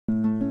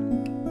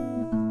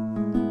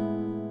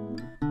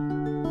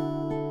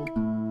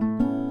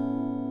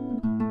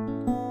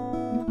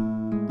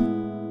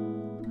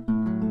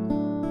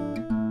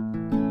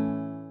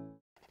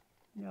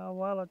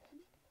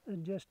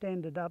just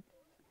ended up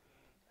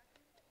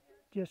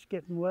just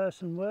getting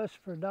worse and worse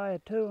for a day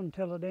or two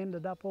until it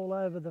ended up all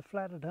over the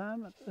flat at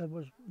home. There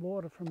was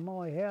water from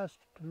my house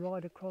to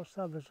right across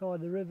the other side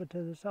of the river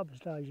to the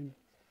substation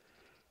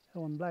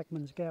on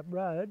Blackman's Gap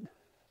Road.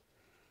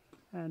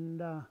 And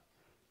the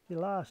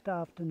last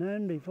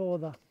afternoon before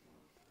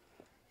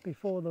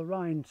the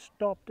rain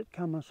stopped, it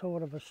come a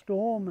sort of a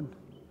storm,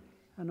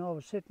 and I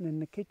was sitting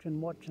in the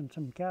kitchen watching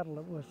some cattle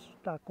that was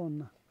stuck on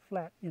the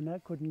flat, you know,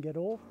 couldn't get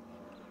off.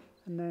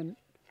 And then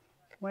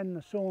when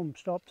the storm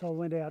stopped, I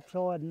went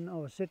outside and I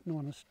was sitting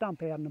on a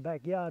stump out in the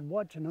backyard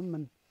watching them,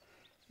 and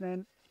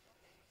then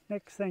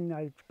next thing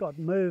they got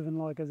moving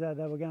like as though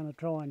they were going to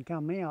try and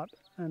come out,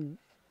 and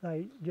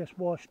they just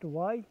washed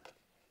away.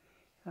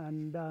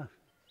 And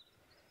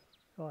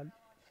I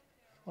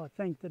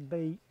think there'd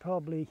be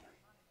probably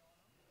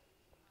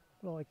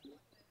like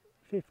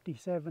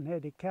 57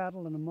 head of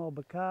cattle and a mob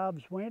of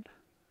calves went,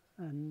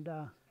 and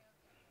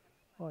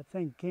I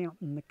think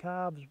counting the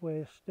calves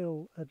we're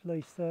still at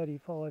least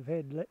 35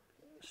 head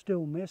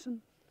still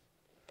missing.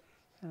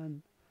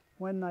 And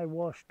when they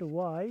washed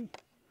away,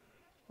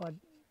 I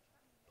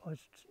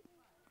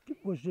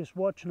was just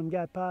watching them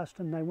go past,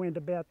 and they went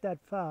about that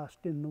fast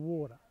in the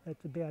water.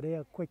 That's about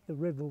how quick the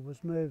river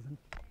was moving.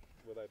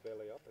 Were they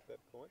belly up at that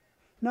point?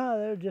 No,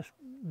 they just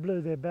blew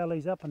their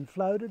bellies up and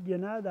floated, you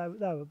know. They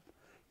were,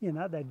 you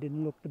know, they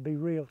didn't look to be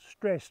real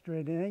stressed or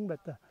anything,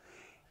 but the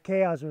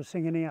cows were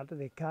singing out to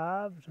their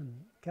calves,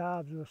 and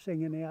calves were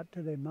singing out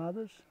to their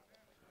mothers.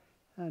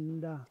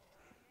 And I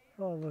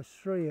was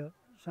 3 or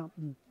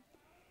something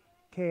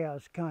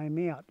cows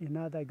came out, you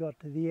know, they got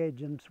to the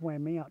edge and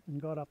swam out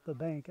and got up the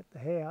bank at the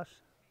house.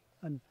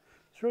 And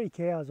 3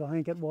 cows, I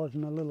think it was,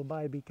 and a little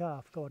baby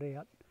calf got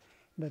out.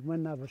 But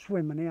when they were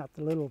swimming out,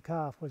 the little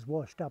calf was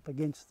washed up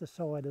against the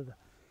side of the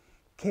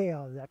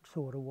cow. That's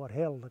sort of what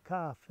held the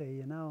calf there,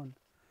 you know. And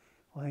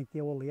I think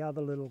all the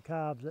other little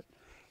calves that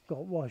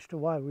got washed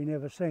away, we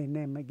never seen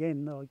them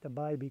again, like the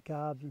baby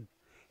calves, and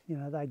you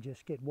know, they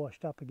just get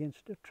washed up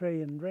against a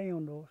tree and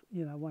drowned, or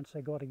you know, once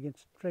they got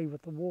against a tree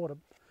with the water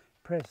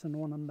pressing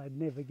on them, they'd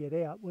never get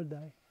out, would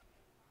they?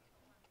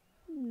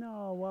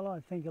 No, well, I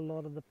think a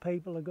lot of the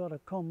people have got a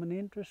common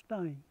interest,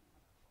 eh?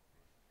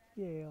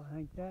 Yeah, I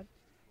think that.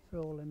 They're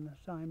all in the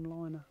same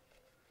line of,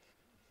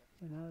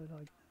 you know,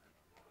 like,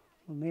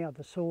 well, now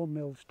the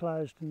sawmill's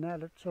closed and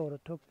that, it sort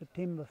of took the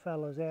timber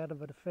fellas out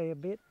of it a fair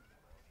bit.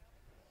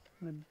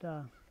 But,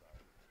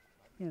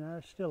 you know,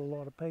 there's still a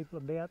lot of people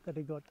about that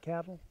have got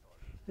cattle.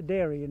 The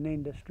dairying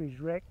industry's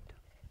wrecked.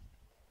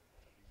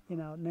 You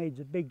know, it needs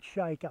a big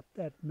shake up,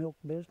 that milk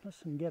business,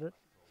 and get it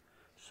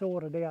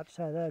sorted out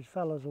so those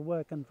fellas are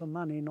working for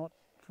money, not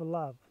for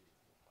love.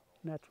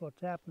 And that's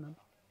what's happening.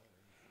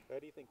 How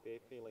do you think they're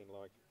feeling?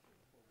 Like,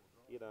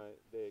 you know,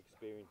 they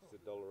experienced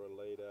 $1 a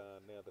litre,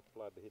 now the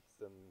flood hits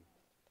them,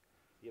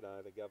 you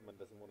know, the government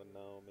doesn't want to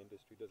know them,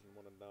 industry doesn't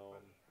want to know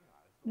them.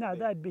 No,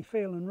 they'd be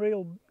feeling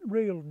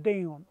real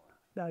down,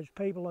 those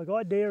people. Like,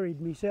 I dairied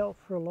myself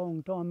for a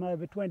long time,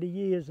 over 20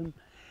 years, and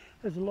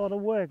there's a lot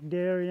of work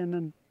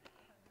dairying,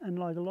 and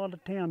like a lot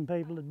of town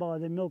people that buy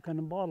their milk in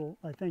a bottle,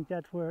 I think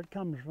that's where it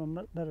comes from,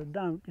 but it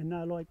don't, you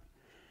know, like,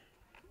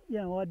 you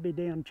know, I'd be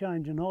down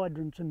changing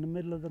hydrants in the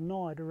middle of the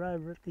night, or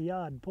over at the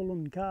yard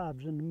pulling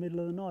calves in the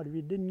middle of the night. If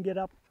you didn't get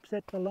up,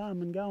 set the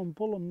alarm and go and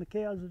pull them, the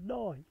cows would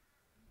die.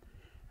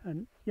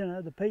 And, you know,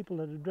 the people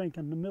that are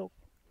drinking the milk,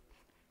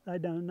 they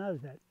don't know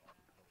that.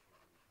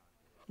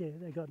 Yeah,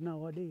 they got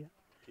no idea.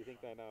 Do you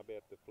think they know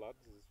about the floods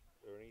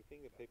or anything,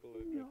 the people who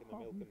are drinking the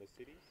milk in the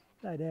cities?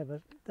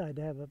 They'd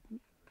have a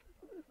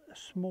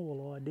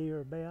small idea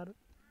about it.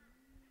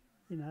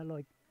 You know,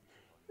 like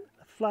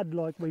a flood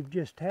like we've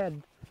just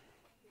had,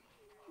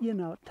 you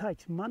know, it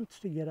takes months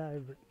to get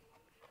over it.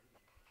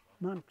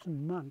 Months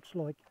and months,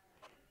 like,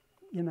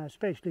 you know,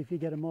 especially if you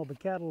get a mob of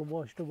cattle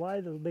washed away,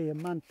 there'll be a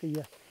month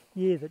a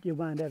year that you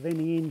won't have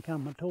any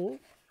income at all.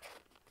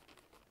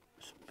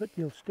 But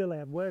you'll still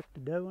have work to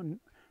do,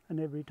 and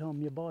every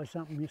time you buy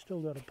something, you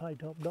still got to pay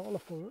top dollar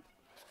for it,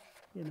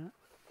 you know.